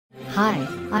Hi,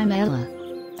 I'm Ella.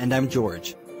 And I'm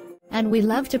George. And we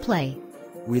love to play.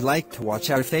 We like to watch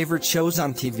our favorite shows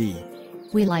on TV.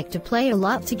 We like to play a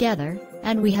lot together,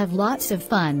 and we have lots of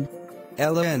fun.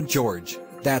 Ella and George,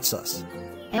 that's us.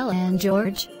 Ella and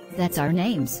George, that's our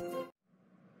names.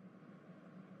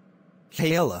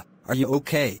 Hey Ella, are you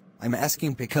okay? I'm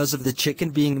asking because of the chicken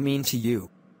being mean to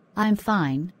you. I'm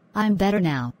fine, I'm better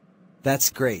now. That's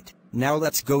great. Now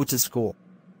let's go to school.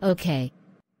 Okay.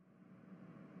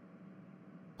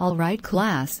 Alright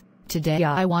class, today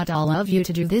I want all of you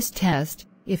to do this test.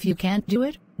 If you can't do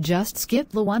it, just skip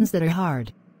the ones that are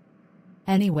hard.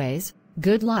 Anyways,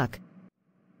 good luck.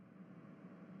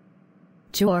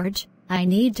 George, I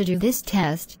need to do this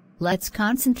test, let's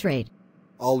concentrate.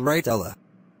 Alright Ella.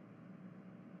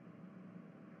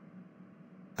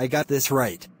 I got this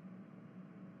right.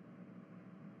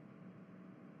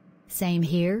 Same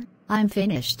here, I'm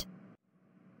finished.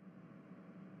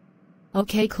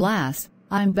 Okay class,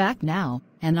 I'm back now,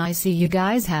 and I see you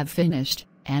guys have finished,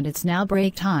 and it's now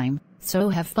break time, so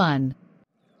have fun.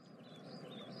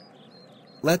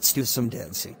 Let's do some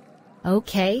dancing.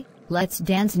 Okay, let's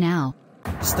dance now.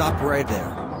 Stop right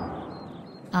there.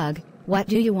 Ugh, what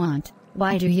do you want?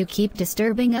 Why do you keep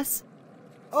disturbing us?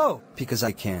 Oh, because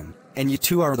I can, and you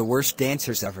two are the worst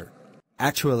dancers ever.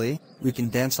 Actually, we can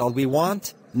dance all we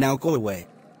want, now go away.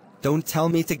 Don't tell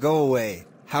me to go away,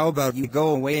 how about you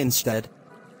go away instead?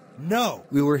 No,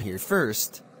 we were here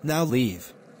first, now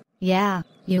leave. Yeah,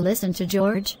 you listen to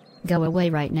George, go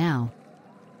away right now.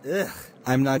 Ugh,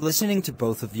 I'm not listening to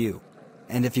both of you.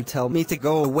 And if you tell me to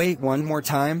go away one more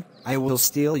time, I will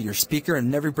steal your speaker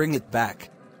and never bring it back.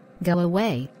 Go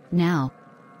away, now.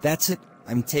 That's it,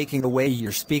 I'm taking away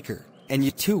your speaker, and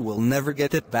you two will never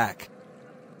get it back.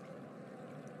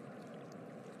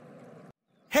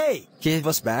 Hey, give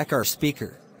us back our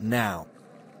speaker, now.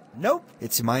 Nope,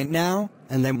 it's mine now,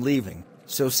 and I'm leaving,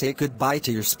 so say goodbye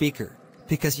to your speaker,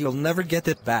 because you'll never get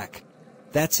it back.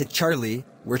 That's it Charlie,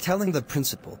 we're telling the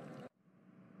principal.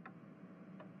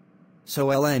 So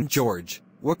Ella and George,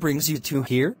 what brings you two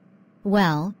here?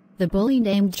 Well, the bully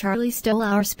named Charlie stole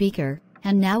our speaker,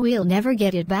 and now we'll never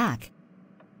get it back.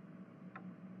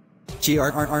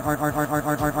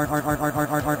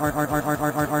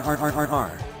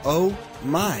 Oh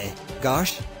my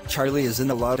gosh, Charlie is in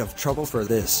a lot of trouble for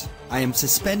this. I am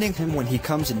suspending him when he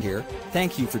comes in here.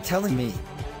 Thank you for telling me.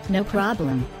 No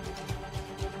problem.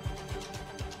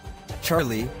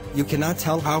 Charlie, you cannot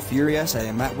tell how furious I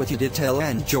am at what you did to Ella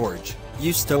and George.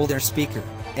 You stole their speaker,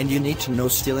 and you need to know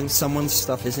stealing someone's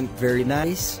stuff isn't very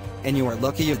nice, and you are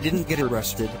lucky you didn't get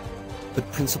arrested. But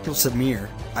Principal Samir,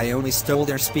 I only stole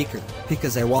their speaker,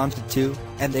 because I wanted to,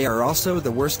 and they are also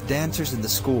the worst dancers in the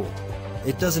school.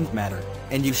 It doesn't matter,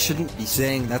 and you shouldn't be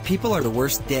saying that people are the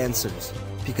worst dancers,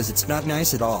 because it's not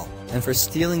nice at all, and for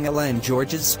stealing Ella and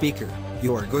George's speaker,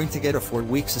 you are going to get a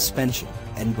 4-week suspension,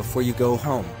 and before you go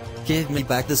home, give me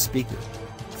back the speaker.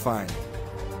 Fine.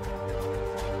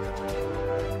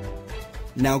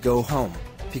 Now go home,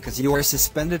 because you are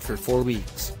suspended for 4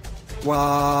 weeks. Wah!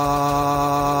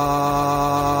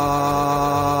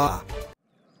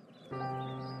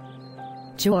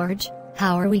 George,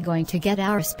 how are we going to get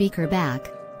our speaker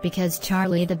back? Because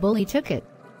Charlie the bully took it.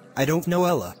 I don't know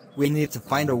Ella, we need to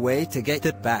find a way to get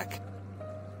it back.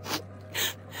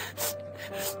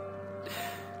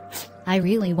 I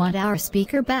really want our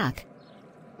speaker back.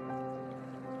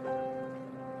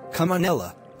 Come on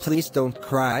Ella, please don't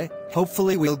cry,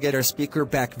 hopefully we'll get our speaker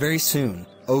back very soon,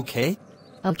 okay?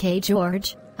 Okay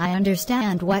George, I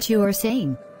understand what you are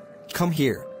saying. Come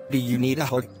here, do you need a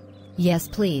hug? Yes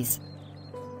please.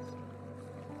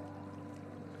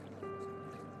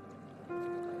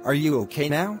 Are you okay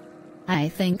now? I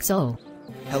think so.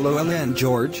 Hello Ella and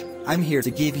George, I'm here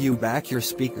to give you back your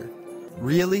speaker.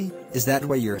 Really? Is that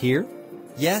why you're here?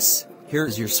 Yes, here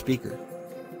is your speaker.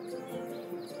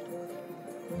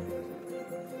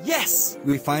 Yes!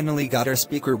 We finally got our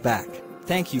speaker back.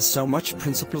 Thank you so much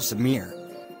Principal Samir.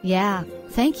 Yeah,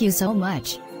 thank you so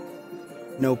much.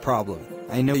 No problem.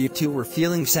 I know you two were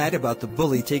feeling sad about the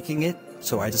bully taking it,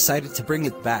 so I decided to bring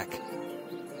it back.